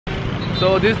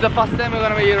So this is the first time we're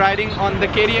gonna be riding on the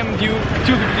KTM Duke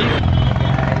 250.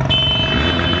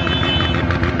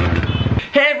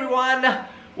 Hey everyone,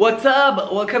 what's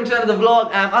up? Welcome to another vlog.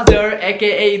 I'm Azhar,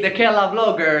 aka the Kerala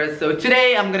vlogger. So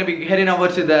today I'm gonna be heading over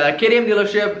to the KTM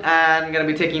dealership and gonna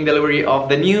be taking delivery of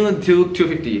the new Duke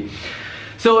 250.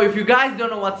 So if you guys don't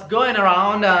know what's going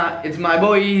around, it's my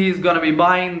boy. He's gonna be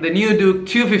buying the new Duke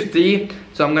 250.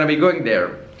 So I'm gonna be going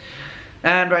there.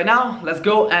 And right now, let's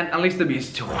go and unleash the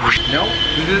beast. No,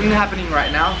 this isn't happening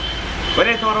right now. When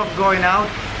I thought of going out,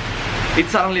 it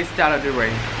suddenly started to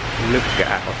rain. Look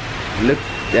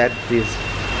at this.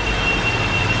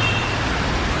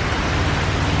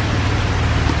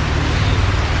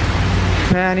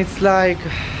 Man, it's like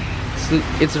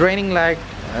it's raining like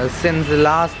since the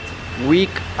last week,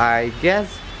 I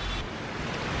guess.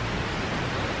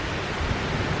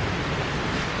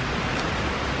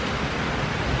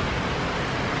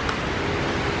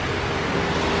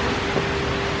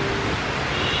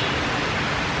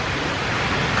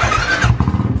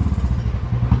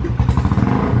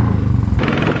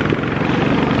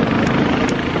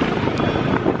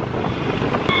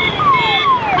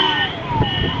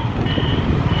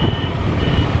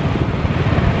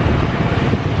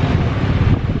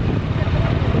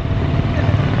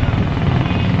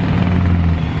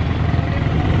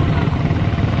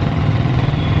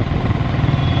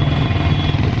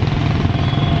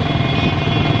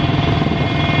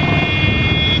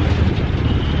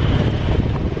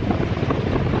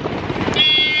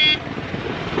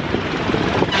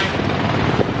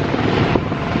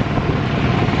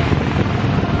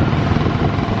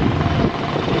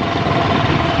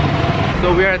 So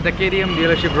we are at the KTM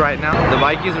dealership right now. The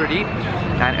bike is ready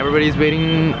and everybody's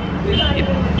waiting.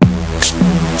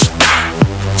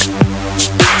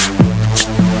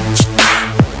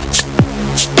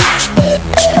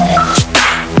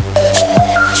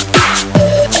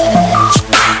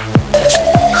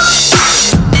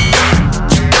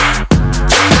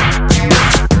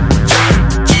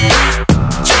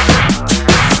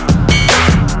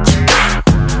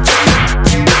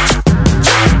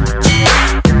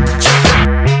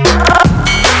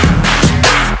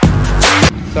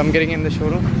 So I'm getting in the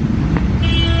showroom.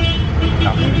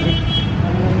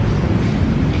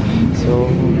 So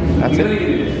that's it.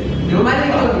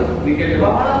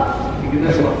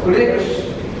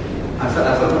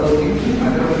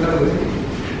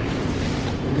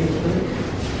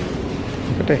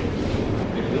 Okay.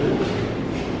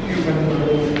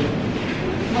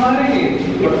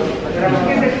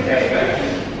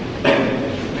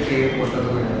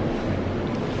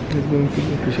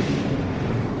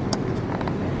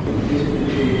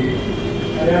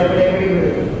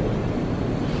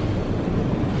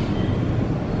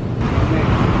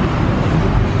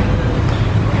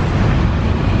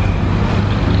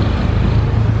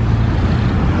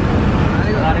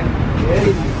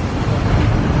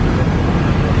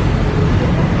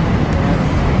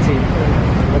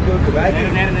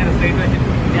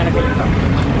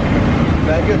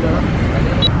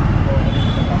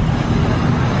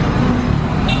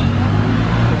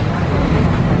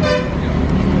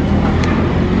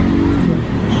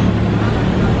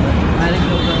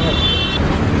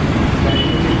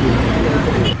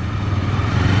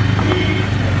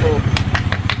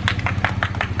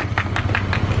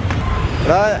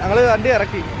 ഞങ്ങള് വണ്ടി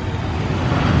ഇറക്കി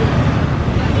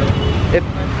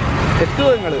എത്തുമോ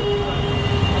നിങ്ങള്?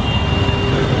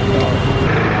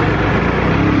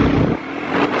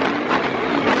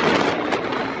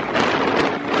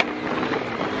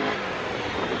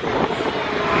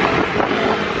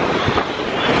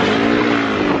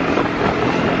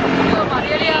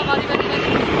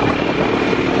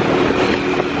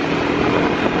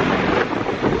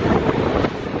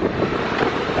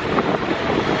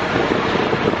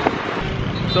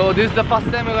 So this is the first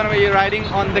time we're gonna be riding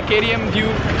on the KTM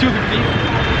Duke 250.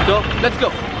 So let's go.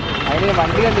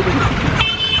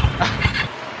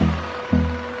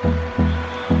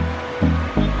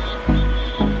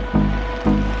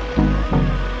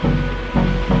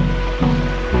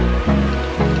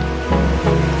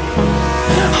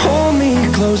 Hold me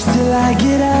close till I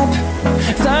get up.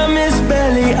 Time is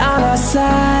barely on our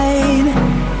side.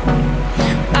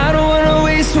 I don't wanna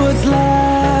waste what's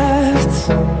left.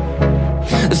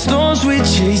 The storms we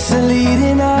chase are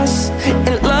leading us,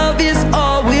 and love is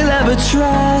all we'll ever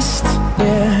trust.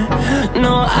 Yeah,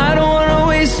 no, I don't wanna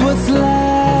waste what's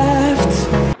left.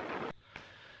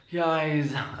 Guys,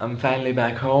 I'm finally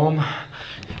back home.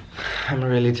 I'm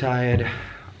really tired.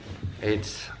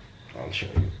 I'll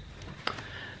show you.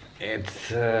 It's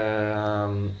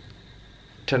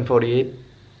 10:48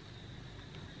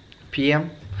 p.m.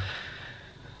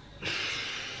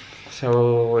 So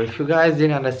if you guys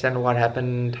didn't understand what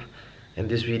happened in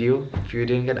this video, if you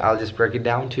didn't get, I'll just break it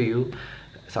down to you.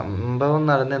 സംഭവം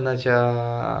നടന്നെന്ന് വെച്ചാൽ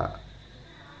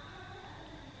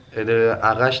ഇത്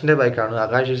ആകാശിൻ്റെ ബൈക്കാണ്.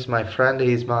 Akash is my friend,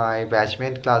 he's my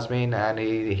batchmate, classmate, and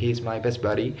he's my best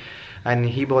buddy, and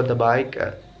he bought the bike.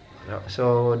 So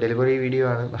delivery video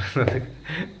ആണ്.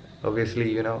 Obviously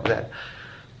you know that.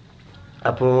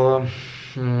 അപ്പോൾ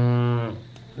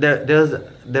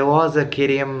there was a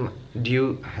KTM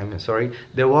Duke,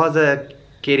 there was a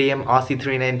KTM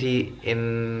RC390 in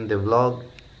the vlog.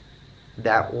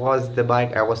 That was the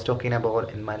bike I was talking about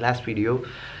in my last video.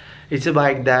 It's a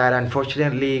bike that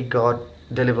unfortunately got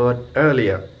delivered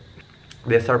earlier.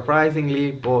 They surprisingly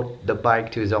bought the bike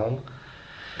to his home.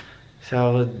 So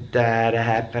that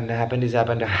happened.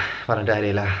 പറഞ്ഞിട്ട്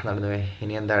കാര്യമില്ല, നടന്നുപോയി.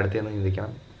 ഇനി എന്താ അടുത്തെന്ന്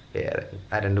ചിന്തിക്കണം.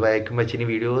 ആ രണ്ട് ബൈക്കും വെച്ച് ഇനി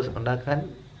വീഡിയോസ് ഉണ്ടാക്കാൻ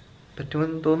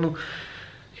പറ്റുമെന്ന് തോന്നുന്നു.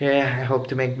 I hope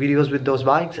to make videos with those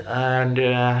bikes. And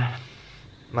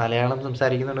Malayalam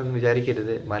സംസാരിക്കുന്നുണ്ടെന്ന്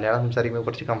വിചാരിക്കരുത്. മലയാളം സംസാരിക്കുമ്പോൾ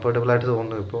കുറച്ച് കംഫർട്ടബിൾ ആയിട്ട്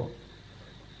തോന്നുന്നു. ഇപ്പോൾ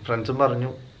ഫ്രണ്ട്സും പറഞ്ഞു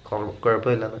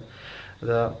കുഴപ്പമില്ലെന്ന്.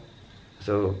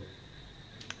 So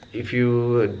if you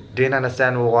didn't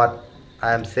understand what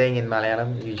I'm saying in Malayalam,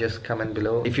 you just comment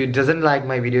below. If you doesn't like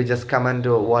my video, just comment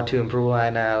what to improve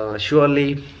and I'll surely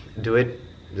do it.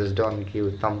 Just don't give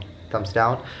thumbs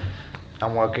down.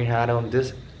 I'm working hard on this.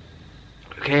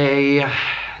 Okay,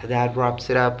 that wraps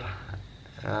it up.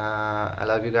 I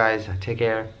love you guys. Take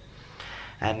care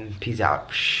and peace out.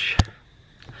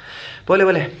 പോലെ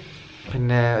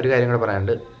പിന്നെ ഒരു കാര്യം കൂടെ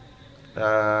പറയാനുണ്ട്.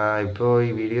 ഇപ്പോൾ ഈ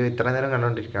video ഇത്ര നേരം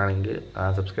കണ്ടുകൊണ്ടിരിക്കുകയാണെങ്കിൽ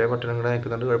സബ്സ്ക്രൈബ് ബട്ടൺ കൂടെ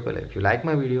നിൽക്കുന്നുണ്ട്, കുഴപ്പമില്ല. If you like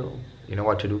my video, you know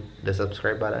what to do. The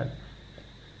subscribe button.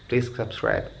 Please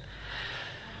subscribe.